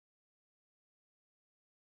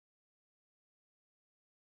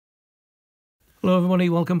Hello everybody,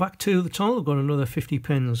 welcome back to the channel. I've got another 50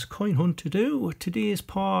 pence coin hunt to do. Today is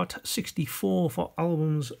part 64 for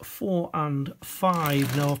albums 4 and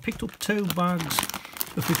 5. Now I've picked up 2 bags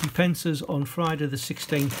of 50 pences on Friday the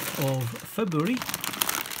 16th of February.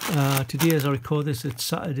 Today as I record this, it's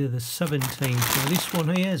Saturday the 17th. Now this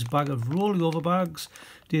one here is a bag of rollover bags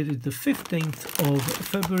dated the 15th of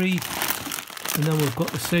February. And then we've got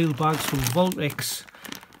the sealed bags from VaultX.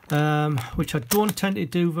 Which I don't tend to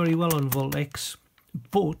do very well on VaultX,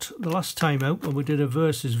 but the last time out when we did a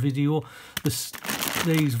versus video,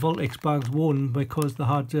 these VaultX bags won because they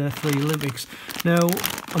had 3 Olympics. Now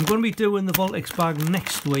I'm going to be doing the VaultX bag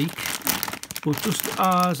next week, but just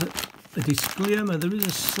as a disclaimer, there is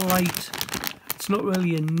a slight, it's not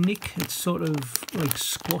really a nick, it's sort of like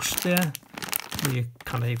squashed there, where you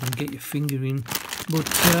can't even get your finger in. But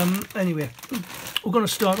anyway, we're going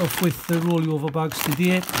to start off with the rollover bags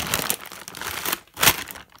today.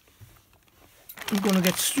 I'm going to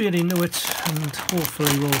get straight into it and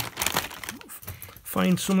hopefully we'll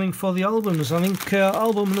find something for the albums. I think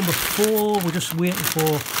album number 4, we're just waiting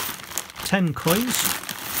for 10 coins,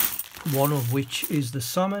 one of which is the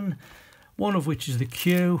salmon, one of which is the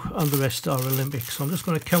Q, and the rest are Olympics. So I'm just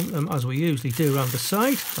going to count them as we usually do around the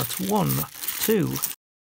side. That's 1, 2,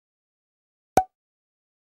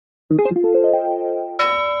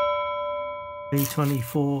 3,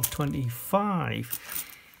 24, 25.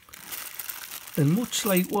 And much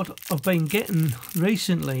like what I've been getting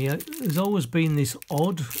recently, there's always been this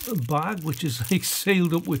odd bag which is like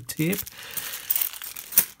sealed up with tape.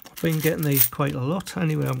 I've been getting these quite a lot.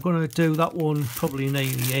 Anyway, I'm going to do that one probably near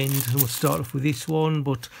the end. We'll start off with this one,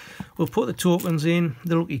 but we'll put the tokens in,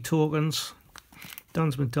 the lucky tokens.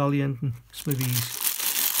 Dan's medallion,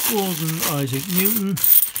 Smithy's golden Isaac Newton.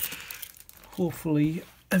 Hopefully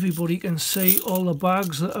everybody can see all the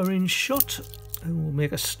bags that are in shot, and we'll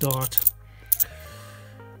make a start.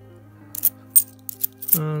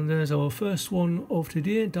 And there's our first one of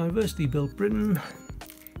today, Diversity Built Britain,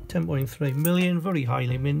 10.3 million, very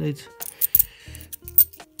highly minted.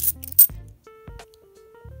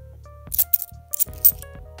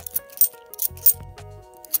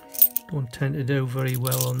 Don't tend to do very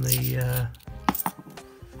well on the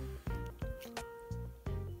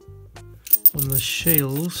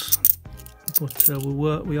shields, but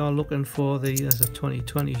we are looking for there's a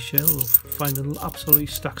 2020 shield. We'll find absolutely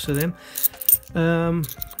stacks of them.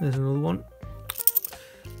 There's another one.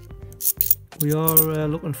 We are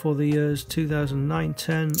looking for the years 2009,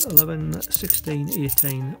 10, 11, 16,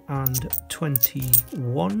 18 and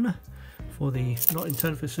 21 for the not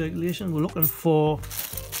intended for circulation. We're looking for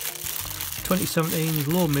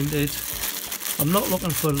 2017 low minted. I'm not looking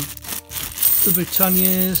for the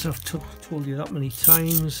Britannias. I've told you that many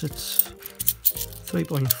times. It's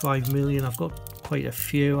 3.5 million. I've got quite a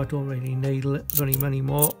few. I don't really need very many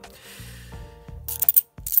more.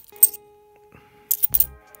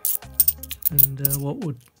 And what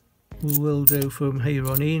we will do from here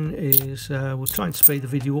on in is we'll try and speed the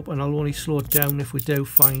video up, and I'll only slow it down if we do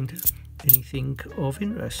find anything of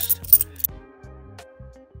interest.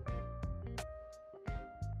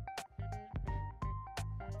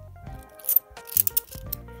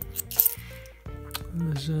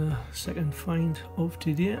 There's a second find of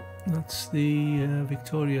today. That's the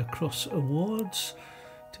Victoria Cross Awards.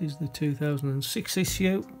 It is the 2006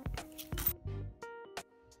 issue.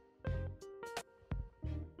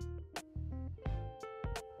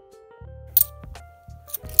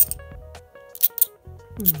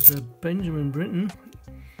 There's a Benjamin Britten,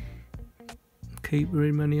 keep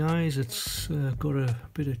very many eyes. It's got a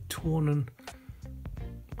bit of toning,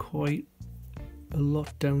 quite a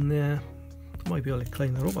lot down there. Might be able to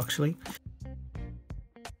clean that up actually.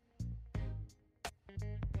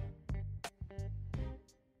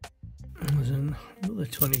 There's another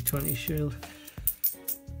 2020 shield.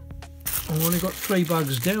 I've only got 3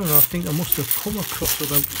 bags down. I think I must have come across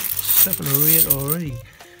about 7 or 8 already.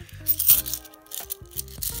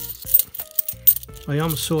 I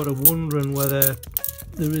am sort of wondering whether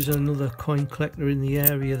there is another coin collector in the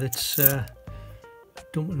area that's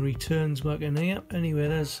dumping returns back in here. Anyway,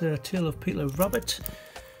 there's Tale of Peter Rabbit,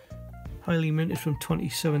 highly minted from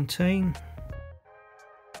 2017.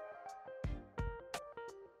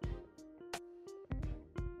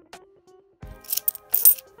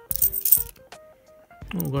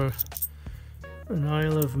 We've got an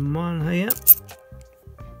Isle of Man here.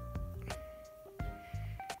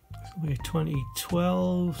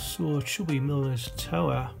 2012, so it should be Miller's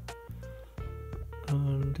Tower,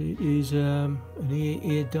 and it is an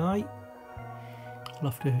AA die. I'll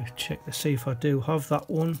have to check to see if I do have that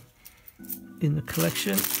one in the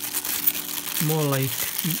collection. More like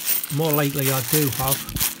more likely I do have.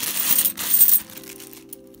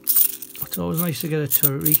 It's always nice to get a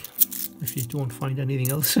territory if you don't find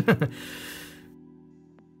anything else.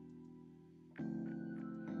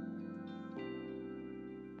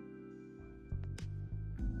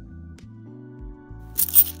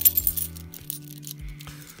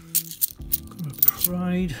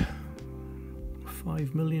 Pride,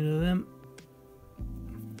 5 million of them.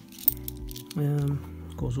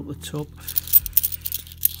 Goes up the top.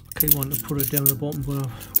 I keep wanting to put it down the bottom, but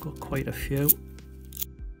I've got quite a few.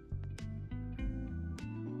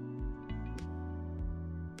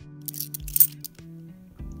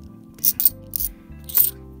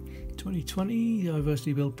 (2020)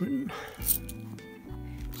 Diversity Built Britain.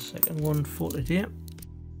 Second one for today.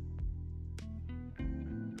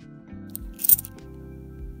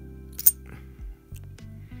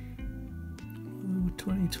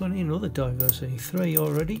 2020, another diversity, 3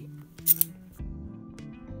 already.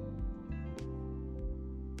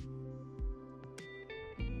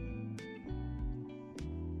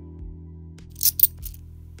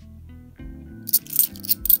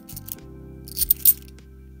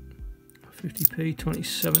 £50p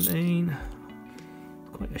 2017.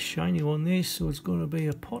 Quite a shiny one this, so it's going to be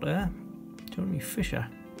a Potter. Jeremy Fisher.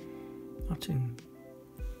 That's in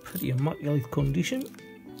pretty immaculate condition.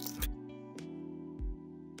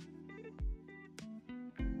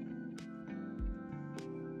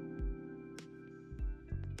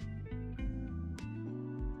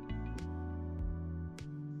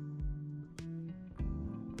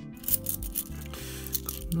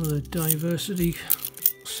 Another diversity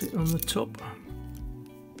sitting on the top,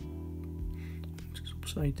 just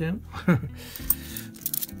upside down.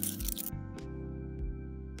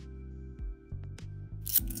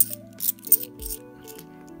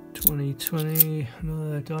 2020,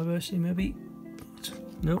 another diversity maybe.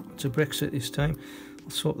 No, it's a Brexit this time. I'll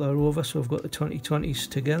swap that over so I've got the 2020s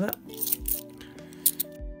together.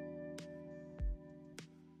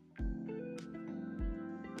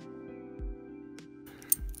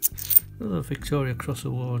 Another Victoria Cross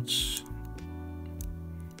Awards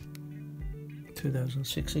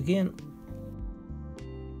 2006 again.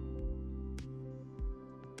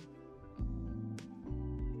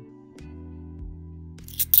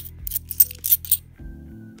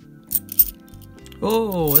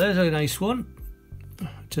 Oh, there's a nice one.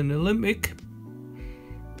 It's an Olympic.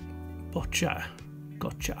 Gotcha.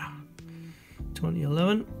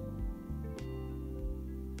 2011.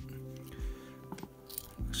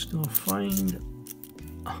 Still find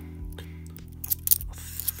a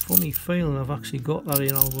funny feeling I've actually got that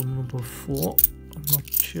in album number 4. I'm not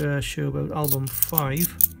sure about album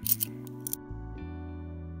 5.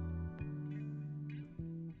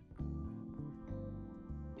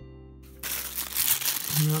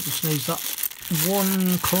 And that just needs that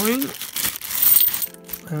one coin,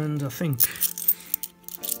 and I think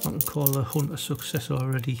I can call the hunt a success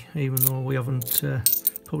already, even though we haven't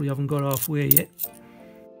probably haven't got halfway yet.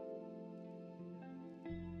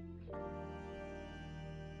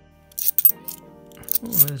 Oh,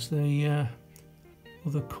 there's the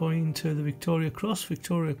other coin to the Victoria Cross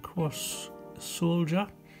Soldier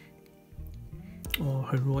or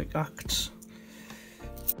Heroic Acts.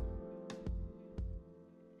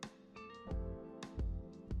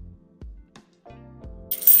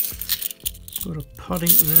 Got a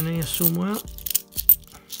Paddington in here somewhere.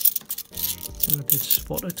 I did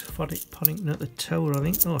spot it. Paddington at the tower, I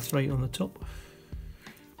think. Oh, it's right on the top.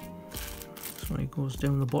 So it goes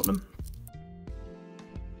down the bottom.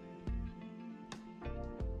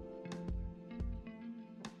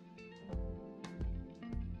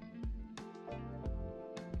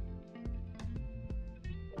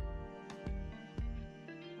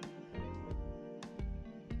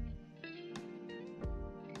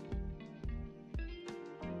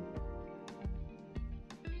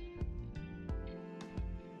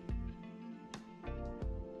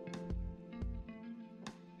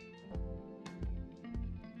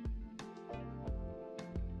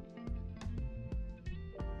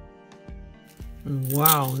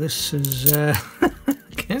 Wow, this is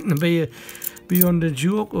getting to be beyond a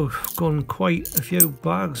joke. I've gone quite a few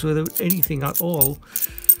bags without anything at all.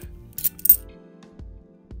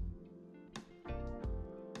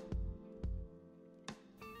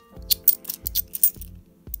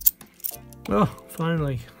 Oh,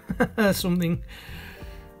 finally, something.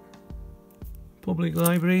 Public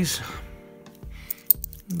libraries.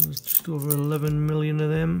 There's just over 11 million of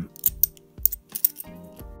them.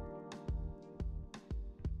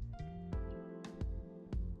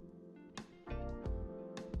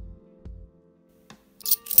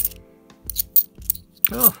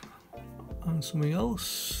 Oh, and something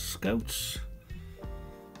else. Scouts.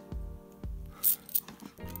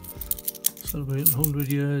 Celebrating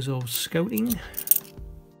 100 years of scouting.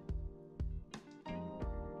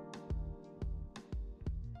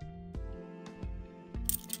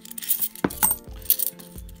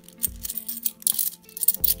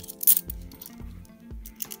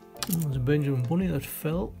 There's a Benjamin Bunny that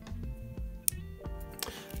fell.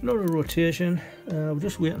 Not a rotation. We're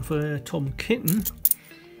just waiting for Tom Kitten.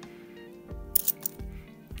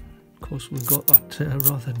 Of course, we got that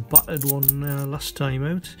rather battered one last time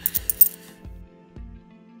out.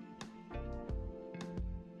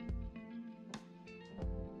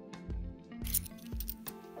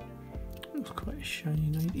 Looks quite a shiny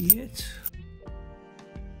 98.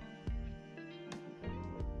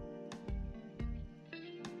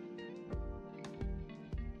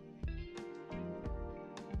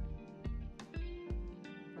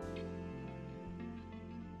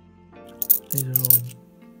 These are all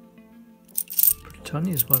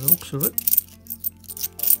Britannias by the looks of it.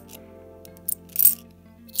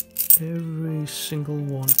 Every single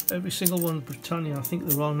one Britannia. I think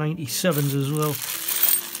they're all 97s as well.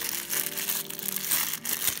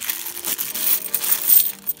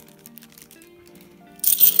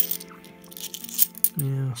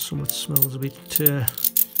 Yeah, some it smells a bit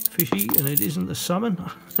fishy, and it isn't the salmon.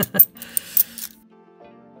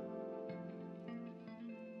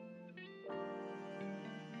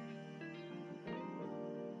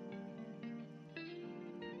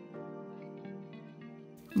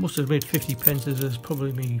 Must have made 50 pence as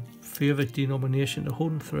probably my favourite denomination to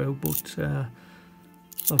hunt through, but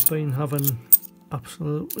I've been having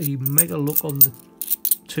absolutely mega luck on the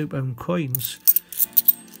 £2 coins.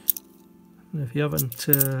 And if you haven't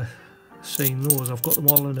seen those, I've got them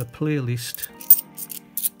all in a playlist.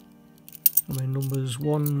 I mean, numbers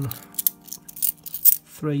 1,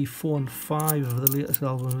 3, 4 and 5 of the latest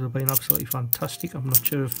albums have been absolutely fantastic. I'm not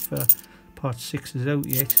sure if part 6 is out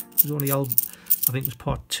yet. There's only I think it was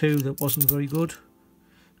part 2 that wasn't very good,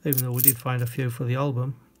 even though we did find a few for the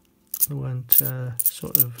album. They weren't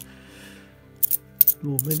sort of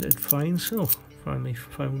low minted finds. So finally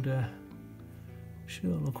found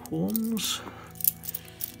Sherlock Holmes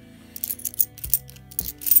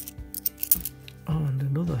and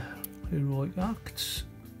another Heroic Acts.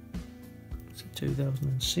 It's a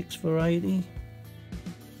 2006 variety.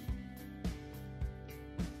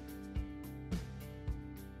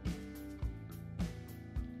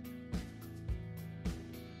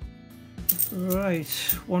 Right,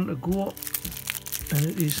 one to go, and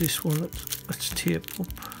it is this one that's taped up.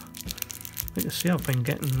 Like I say, I've been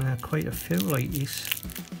getting quite a few like this.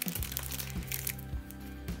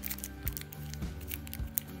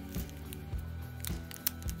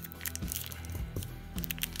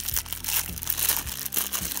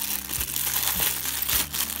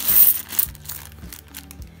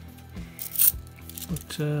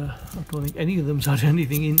 But I don't think any of them's had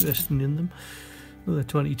anything interesting in them. Another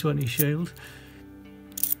 2020 Shield.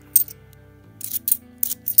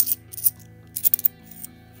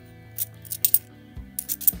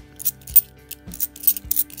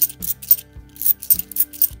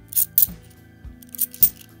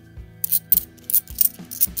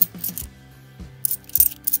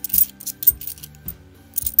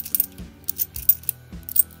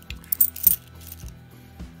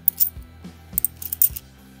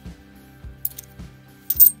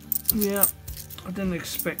 Yeah, I didn't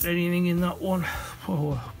expect anything in that one.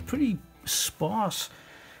 Oh, pretty sparse,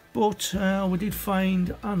 but we did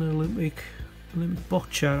find an Olympic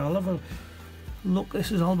botcher. I'll have a look.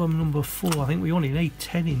 This is album number 4. I think we only need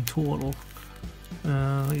 10 in total.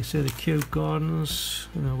 Like I say, the Cute Gardens.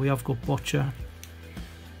 We have got botcher.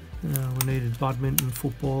 We needed badminton,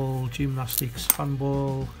 football, gymnastics,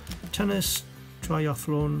 handball, tennis,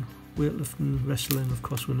 triathlon, weightlifting, wrestling. Of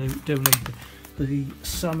course, we do need the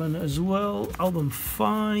salmon as well. Album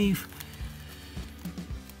 5.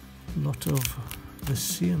 A lot of the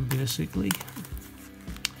same basically,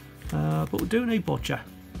 but we do need botcher,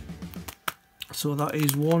 so that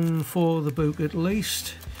is one for the book at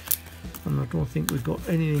least. And I don't think we've got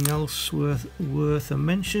anything else worth a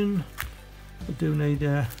mention. We do need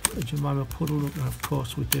a Jemima Puddle, and of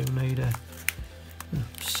course we do need a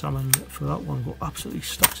salmon for that one. Got absolutely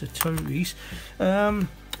stacks of turkeys.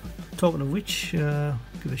 Talking of which,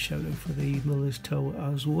 give a shout out for the Miller's Tower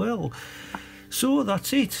as well. So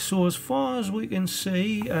that's it. So as far as we can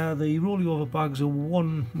see, the rolling over bags are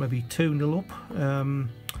 1, maybe 2-0 up,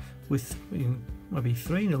 with maybe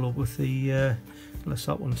 3-0 up with the, unless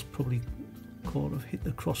that one's probably caught of hit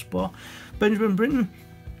the crossbar. Benjamin Britten.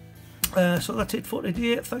 So that's it for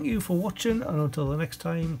today. Thank you for watching, and until the next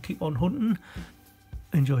time, keep on hunting.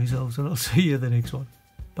 enjoy yourselves, and I'll see you in the next one.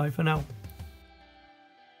 Bye for now.